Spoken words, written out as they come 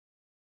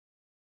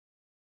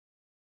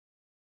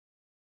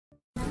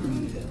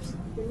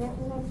Tener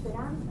una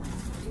esperanza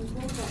en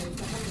contra de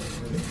esta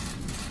pandemia.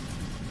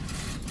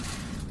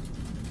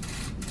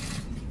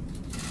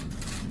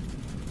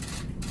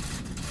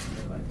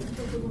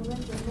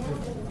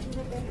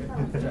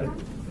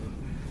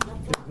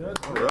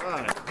 All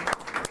right.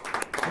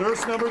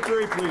 Nurse number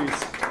 3,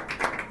 please.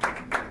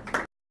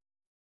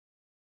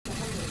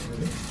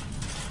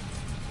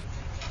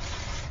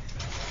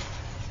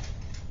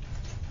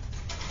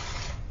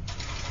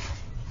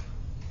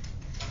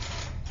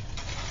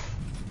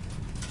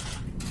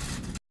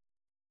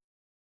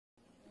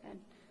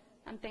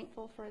 I'm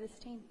thankful for this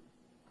team.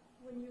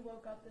 When you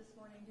woke up this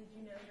morning, did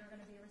you know you were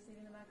going to be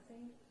receiving the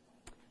vaccine?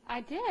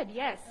 I did,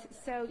 yes.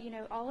 So,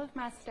 all of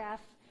my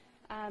staff,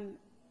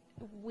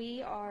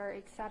 we are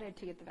excited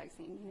to get the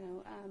vaccine.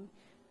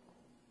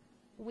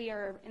 We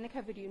are in the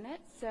COVID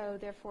unit, so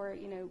therefore,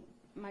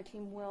 my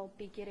team will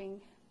be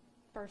getting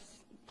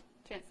first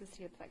chances to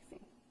get the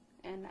vaccine.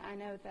 And I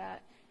know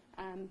that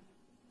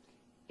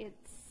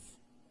it's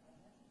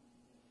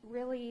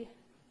really,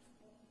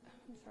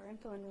 I'm sorry, I'm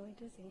feeling really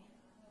dizzy.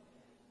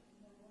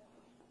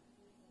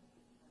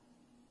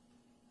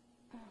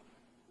 Oh,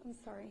 I'm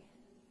sorry.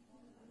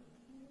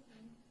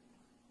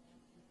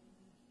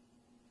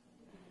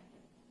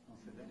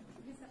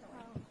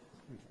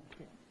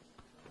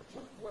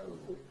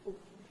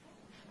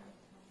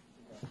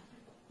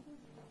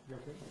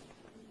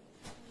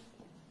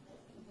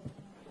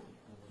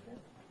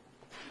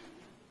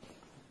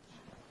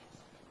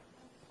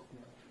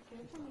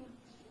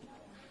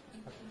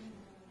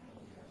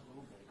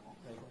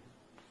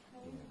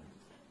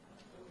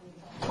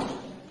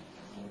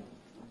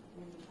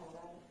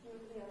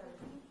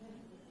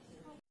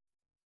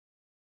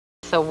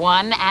 The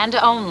one and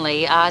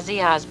only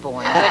Ozzy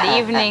Osbourne. Good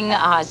evening,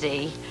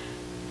 Ozzy.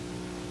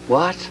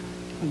 What?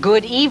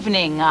 Good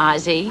evening,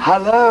 Ozzy.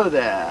 Hello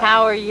there.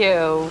 How are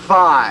you?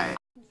 Fine.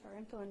 I'm sorry,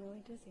 I'm feeling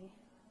really dizzy.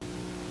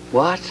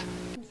 What?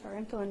 I'm sorry,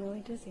 I'm feeling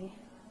really dizzy.